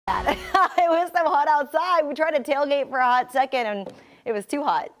It was so hot outside. We tried to tailgate for a hot second, and it was too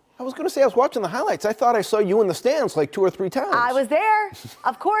hot. I was going to say, I was watching the highlights. I thought I saw you in the stands like 2 or 3 times. I was there,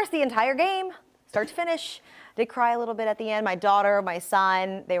 of course, the entire game, start to finish. Did cry a little bit at the end. My daughter, my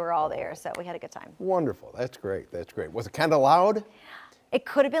son, they were all there, so we had a good time. Wonderful. That's great. That's great. Was it kind of loud? It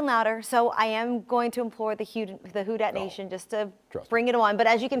could have been louder, so I am going to implore the Houdat Nation just to bring it on. But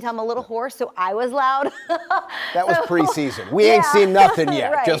as you can tell, I'm a little hoarse, so I was loud. That was preseason. We ain't seen nothing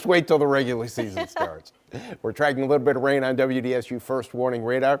yet. Right. Just wait till the regular season starts. We're tracking a little bit of rain on WDSU First Warning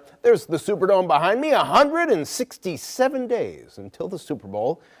Radar. There's the Superdome behind me, 167 days until the Super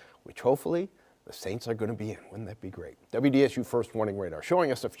Bowl, which hopefully the Saints are going to be in. Wouldn't that be great? WDSU First Warning Radar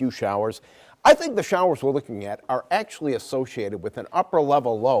showing us a few showers. I think the showers we're looking at are actually associated with an upper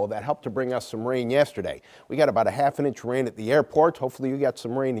level low that helped to bring us some rain yesterday. We got about a ½ inch rain at the airport. Hopefully you got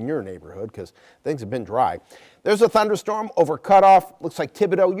some rain in your neighborhood because things have been dry. There's a thunderstorm over Cutoff. Looks like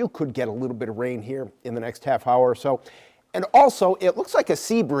Thibodaux. You could get a little bit of rain here in the next half hour or so. And also, it looks like a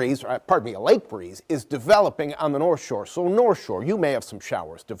sea breeze, or pardon me, a lake breeze is developing on the North Shore. So North Shore, you may have some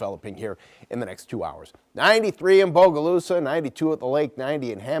showers developing here in the next 2 hours. 93 in Bogalusa, 92 at the lake,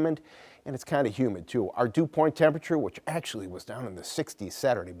 90 in Hammond. And it's kind of humid too. Our dew point temperature, which actually was down in the 60s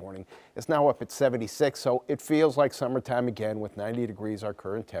Saturday morning, is now up at 76. So it feels like summertime again with 90 degrees our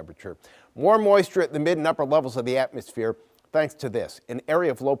current temperature. More moisture at the mid and upper levels of the atmosphere thanks to this, an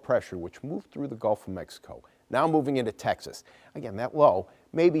area of low pressure which moved through the Gulf of Mexico. Now moving into Texas. Again, that low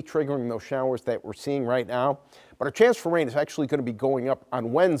may be triggering those showers that we're seeing right now, but our chance for rain is actually going to be going up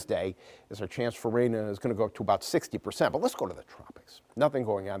on Wednesday, as our chance for rain is going to go up to about 60%. But let's go to the tropics. Nothing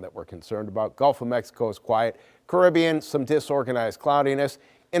going on that we're concerned about. Gulf of Mexico is quiet. Caribbean, some disorganized cloudiness.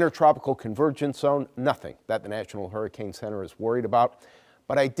 Intertropical convergence zone, nothing that the National Hurricane Center is worried about.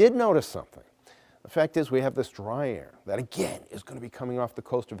 But I did notice something. The fact is we have this dry air that, again, is going to be coming off the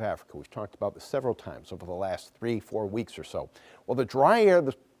coast of Africa. We've talked about this several times over the last 3-4 weeks or so. Well, the dry air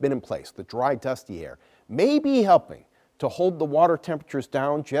that's been in place, the dry, dusty air, may be helping to hold the water temperatures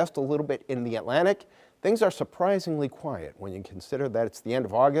down just a little bit in the Atlantic. Things are surprisingly quiet when you consider that it's the end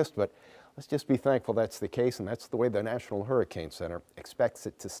of August, but let's just be thankful that's the case, and that's the way the National Hurricane Center expects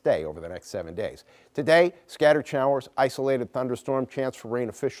it to stay over the next 7 days. Today, scattered showers, isolated thunderstorm, chance for rain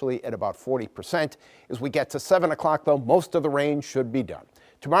officially at about 40%. As we get to 7 o'clock, though, most of the rain should be done.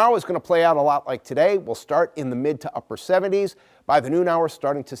 Tomorrow is going to play out a lot like today. We'll start in the mid to upper 70s. By the noon hour,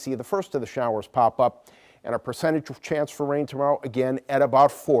 starting to see the first of the showers pop up. And our percentage of chance for rain tomorrow, again, at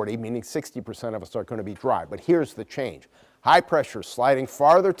about 40, meaning 60% of us are going to be dry. But here's the change. High pressure sliding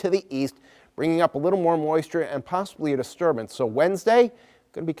farther to the east, bringing up a little more moisture and possibly a disturbance. So Wednesday,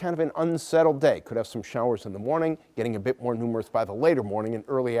 going to be kind of an unsettled day. Could have some showers in the morning, getting a bit more numerous by the later morning and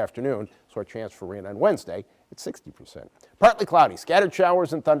early afternoon. So our chance for rain on Wednesday at 60%. Partly cloudy, scattered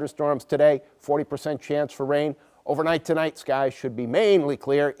showers and thunderstorms today, 40% chance for rain. Overnight tonight, skies should be mainly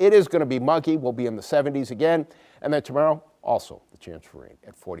clear. It is going to be muggy. We'll be in the 70s again. And then tomorrow, also the chance for rain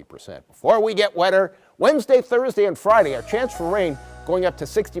at 40%. Before we get wetter, Wednesday, Thursday, and Friday, our chance for rain going up to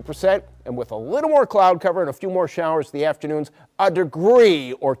 60%, and with a little more cloud cover and a few more showers in the afternoons, a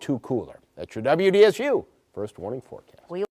degree or two cooler. That's your WDSU First Warning Forecast.